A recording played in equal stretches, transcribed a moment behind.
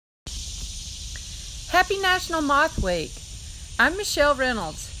Happy National Moth Week! I'm Michelle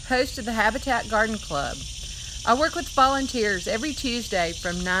Reynolds, host of the Habitat Garden Club. I work with volunteers every Tuesday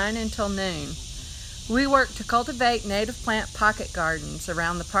from 9 until noon. We work to cultivate native plant pocket gardens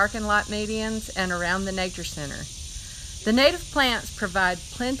around the parking lot medians and around the nature center. The native plants provide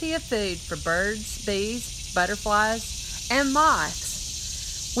plenty of food for birds, bees, butterflies, and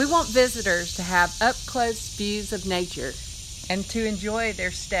moths. We want visitors to have up-close views of nature and to enjoy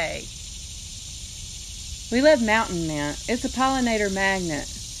their stay. We love mountain mint. It's a pollinator magnet.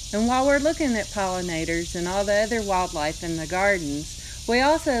 And while we're looking at pollinators and all the other wildlife in the gardens, we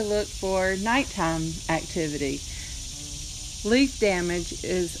also look for nighttime activity. Leaf damage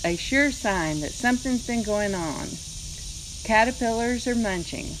is a sure sign that something's been going on. Caterpillars are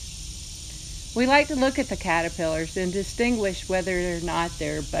munching. We like to look at the caterpillars and distinguish whether or not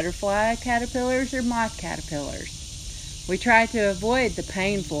they're butterfly caterpillars or moth caterpillars. We try to avoid the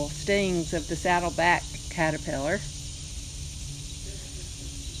painful stings of the saddleback caterpillar.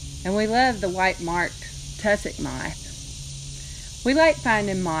 And we love the white-marked tussock moth. We like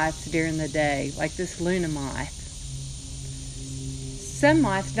finding moths during the day, like this Luna moth. Some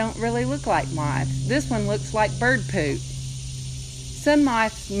moths don't really look like moths. This one looks like bird poop. Some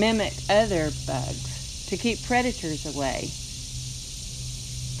moths mimic other bugs to keep predators away.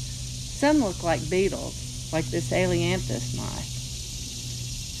 Some look like beetles, like this Ailanthus moth.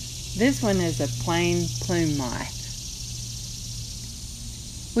 This one is a plain plume moth.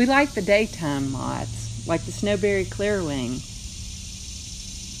 We like the daytime moths, like the snowberry clearwing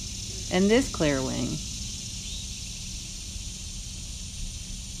and this clearwing.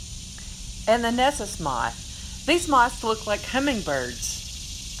 And the Nessus moth. These moths look like hummingbirds.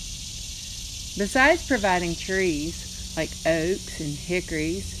 Besides providing trees like oaks and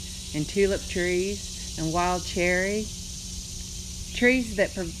hickories and tulip trees and wild cherry, trees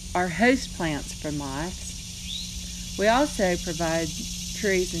that are host plants for moths, we also provide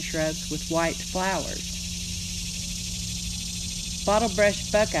trees and shrubs with white flowers. Bottlebrush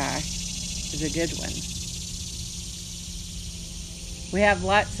buckeye is a good one. We have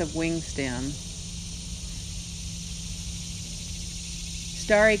lots of wing stem.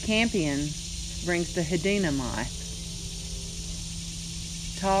 Starry campion brings the Hedina moth.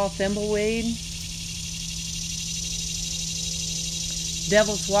 Tall thimbleweed.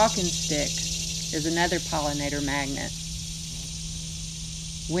 Devil's walking stick is another pollinator magnet.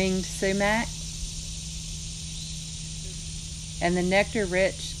 Winged sumac, and the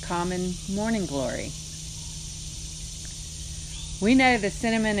nectar-rich common morning glory. We know the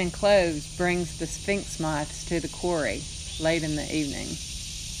cinnamon and cloves brings the sphinx moths to the quarry late in the evening.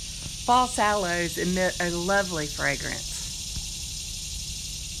 Fall sallows emit a lovely fragrance.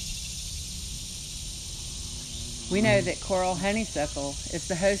 We know that coral honeysuckle is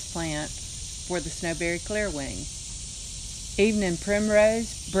the host plant for the snowberry clearwing. Evening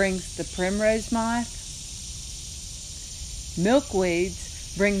primrose brings the primrose moth.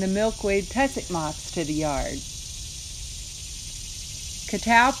 Milkweeds bring the milkweed tussock moths to the yard.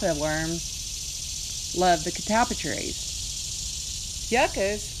 Catalpa worms love the catalpa trees.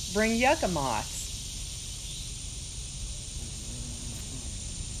 Yuccas bring yucca moths.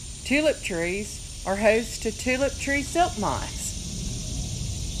 Tulip trees are host to tulip tree silk moths.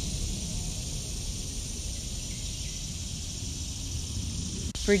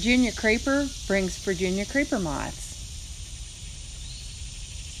 Virginia creeper brings Virginia creeper moths.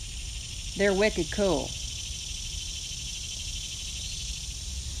 They're wicked cool.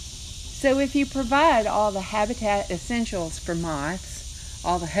 So if you provide all the habitat essentials for moths,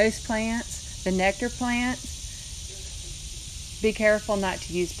 all the host plants, the nectar plants, be careful not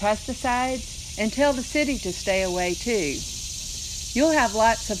to use pesticides, and tell the city to stay away too. You'll have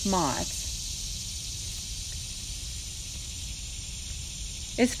lots of moths.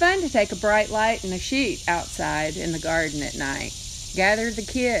 It's fun to take a bright light and a sheet outside in the garden at night. Gather the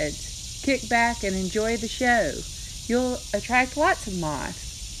kids, kick back and enjoy the show. You'll attract lots of moths.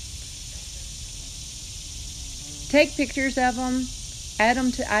 Take pictures of them, add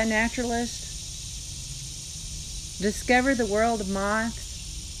them to iNaturalist. Discover the world of moths.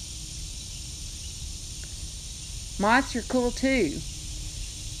 Moths are cool too.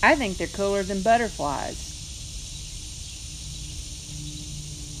 I think they're cooler than butterflies.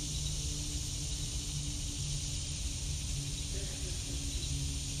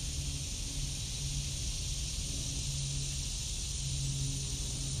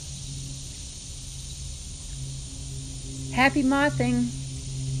 Happy mothing!